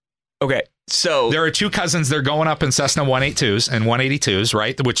 Okay. So there are two cousins. They're going up in Cessna 182s and 182s,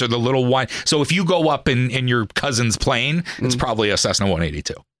 right? Which are the little one. So if you go up in your cousin's plane, it's probably a Cessna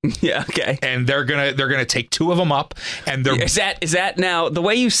 182. Yeah. Okay. And they're gonna take two of them up, and they're is that now the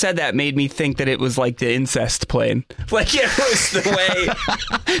way you said that made me think that it was like the incest plane, like it was the way.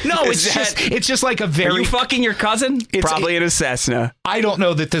 No, it's just like a very. Are you fucking your cousin? Probably in a Cessna. I don't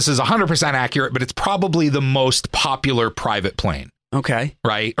know that this is 100% accurate, but it's probably the most popular private plane. Okay.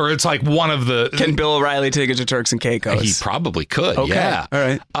 Right? Or it's like one of the... Can Bill O'Reilly take it to Turks and Caicos? He probably could, okay. Yeah. All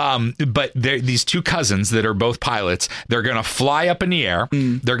right. But these two cousins that are both pilots, they're going to fly up in the air.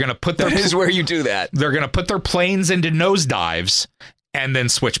 They're going to put their... That is where you do that. They're going to put their planes into nosedives and then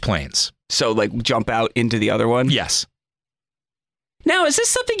switch planes. So, like, jump out into the other one? Yes. Now, is this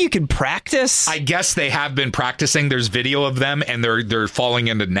something you can practice? I guess they have been practicing. There's video of them, and they're falling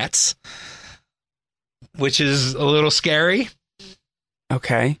into nets, which is a little scary.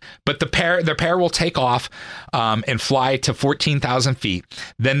 Okay. But their pair will take off and fly to 14,000 feet.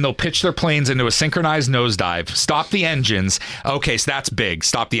 Then they'll pitch their planes into a synchronized nosedive, stop the engines. Okay, so that's big.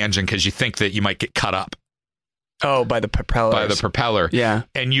 Stop the engine because you think that you might get cut up. Oh, by the propeller. Yeah.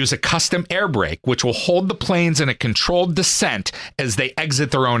 And use a custom air brake, which will hold the planes in a controlled descent as they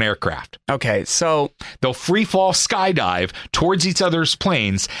exit their own aircraft. Okay, so they'll free fall skydive towards each other's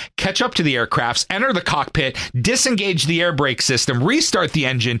planes, catch up to the aircrafts, enter the cockpit, disengage the air brake system, restart the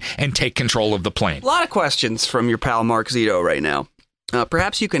engine, and take control of the plane. A lot of questions from your pal Mark Zito right now.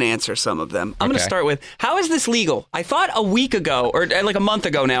 Perhaps you can answer some of them. I'm going to start with, how is this legal? I thought a week ago, or like a month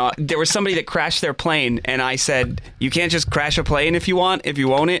ago now, there was somebody that crashed their plane, and I said, you can't just crash a plane if you own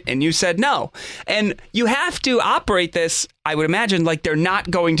it, and you said no. And you have to operate this, I would imagine, like they're not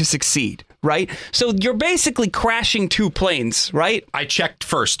going to succeed, right? So you're basically crashing two planes, right? I checked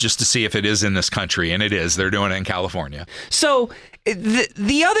first just to see if it is in this country, and it is. They're doing it in California. So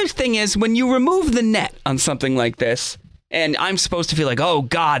the other thing is, when you remove the net on something like this, and I'm supposed to feel like, oh,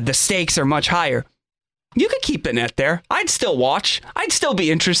 God, the stakes are much higher. You could keep the net there. I'd still watch. I'd still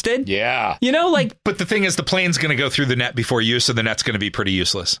be interested. Yeah. You know, like... But the thing is, the plane's going to go through the net before you, so the net's going to be pretty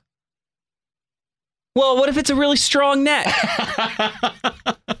useless. Well, what if it's a really strong net?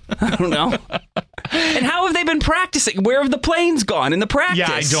 I don't know. And how have they been practicing? Where have the planes gone in the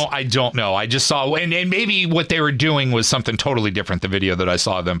practice? Yeah, I don't know. I just saw, and maybe what they were doing was something totally different. The video that I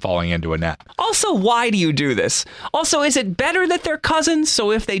saw of them falling into a net. Also, why do you do this? Also, is it better that they're cousins?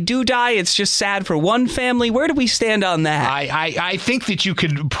 So if they do die, it's just sad for one family? Where do we stand on that? I think that you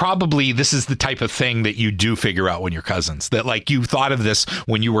could probably, this is the type of thing that you do figure out when you're cousins. That like you thought of this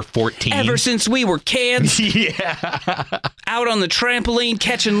when you were 14. Ever since we were kids. Yeah. Out on the trampoline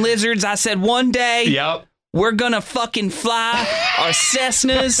catching lizards, I said one day. Yep. We're gonna fucking fly our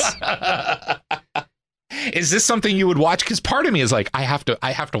Cessnas. Is this something you would watch? Because part of me is like, I have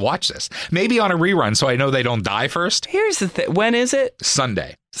to watch this. Maybe on a rerun so I know they don't die first. Here's the thing. When is it?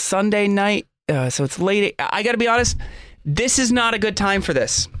 Sunday night. So it's late. I got to be honest. This is not a good time for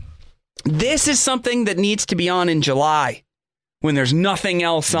this. This is something that needs to be on in July when there's nothing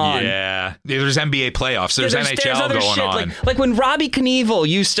else on. Yeah. There's NBA playoffs. There's NHL other going shit. on. Like when Robbie Knievel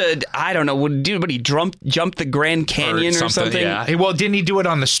used to, I don't know, would he jump the Grand Canyon or something? Yeah. Hey, well, didn't he do it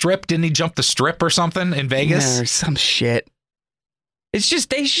on the Strip? Didn't he jump the Strip or something in Vegas? Yeah, or some shit. It's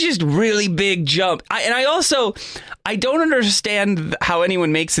just really big jump. I don't understand how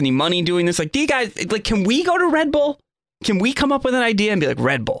anyone makes any money doing this. Like, do you guys, like, can we go to Red Bull? Can we come up with an idea and be like,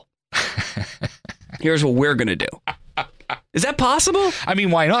 Red Bull, here's what we're going to do. Is that possible? I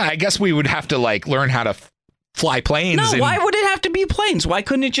mean, why not? I guess we would have to like learn how to fly planes. No, why would it have to be planes? Why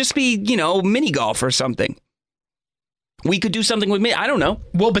couldn't it just be, mini golf or something? We could do something with me. I don't know.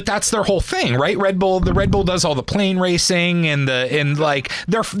 Well, but that's their whole thing, right? Red Bull does all the plane racing and like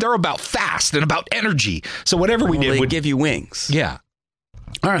they're about fast and about energy. So whatever we did would would give you wings. Yeah.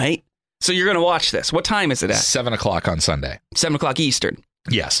 All right. So you're going to watch this. What time is it at? 7:00 on Sunday. 7:00 Eastern.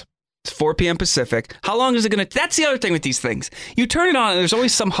 Yes. It's 4 p.m. Pacific. How long is it going to... That's the other thing with these things. You turn it on and there's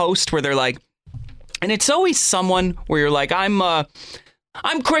always some host where they're like... And it's always someone where you're like, I'm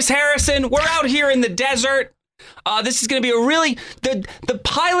Chris Harrison. We're out here in the desert. This is going to be a really... The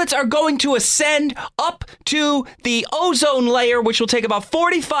pilots are going to ascend up to the ozone layer, which will take about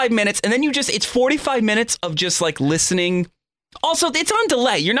 45 minutes. And then it's 45 minutes of just like listening... Also, it's on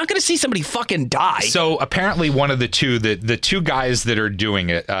delay. You're not going to see somebody fucking die. So apparently one of the two guys that are doing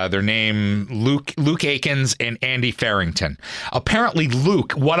it, their name, Luke Akins and Andy Farrington. Apparently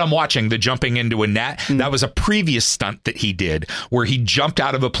Luke, what I'm watching, the jumping into a net, that was a previous stunt that he did where he jumped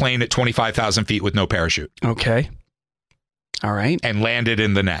out of a plane at 25,000 feet with no parachute. Okay. All right. And landed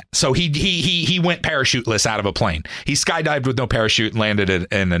in the net. So he went parachuteless out of a plane. He skydived with no parachute and landed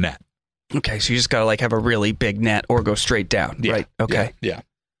in the net. Okay, so you just gotta like have a really big net or go straight down, right? Okay, yeah,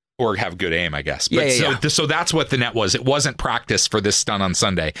 or have good aim, I guess. But so that's what the net was. It wasn't practice for this stunt on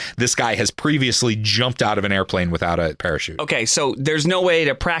Sunday. This guy has previously jumped out of an airplane without a parachute. Okay, so there's no way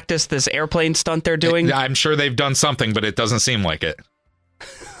to practice this airplane stunt they're doing. I'm sure they've done something, but it doesn't seem like it.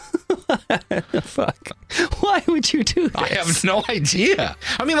 Fuck. Why would you do this? I have no idea.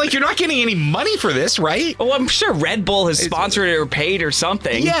 I mean, like, you're not getting any money for this, right? Oh, I'm sure Red Bull has sponsored it or paid or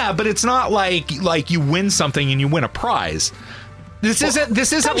something. Yeah, but it's not like you win something and you win a prize. This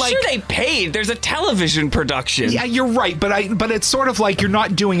isn't I'm like... sure they paid. There's a television production. Yeah, you're right, but it's sort of like you're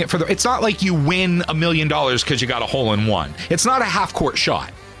not doing it for it's not like you win $1 million because you got a hole in one. It's not a half-court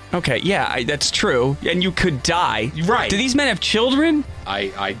shot. Okay, yeah, that's true. And you could die. Right. Do these men have children?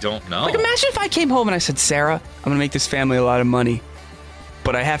 I don't know. Like, imagine if I came home and I said, Sarah, I'm going to make this family a lot of money,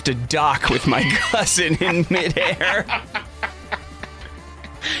 but I have to dock with my cousin in midair.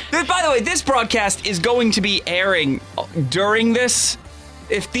 By the way, this broadcast is going to be airing during this.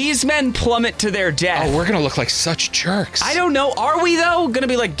 If these men plummet to their death... Oh, we're going to look like such jerks. I don't know. Are we, though? Going to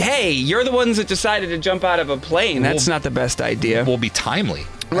be like, hey, you're the ones that decided to jump out of a plane. That's not the best idea. We'll be timely.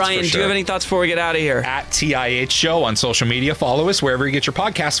 Ryan, do you have any thoughts before we get out of here? At TIH Show on social media. Follow us wherever you get your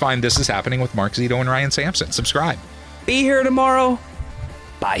podcasts. Find This Is Happening with Mark Zito and Ryan Sampson. Subscribe. Be here tomorrow.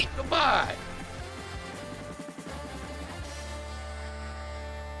 Bye. Goodbye.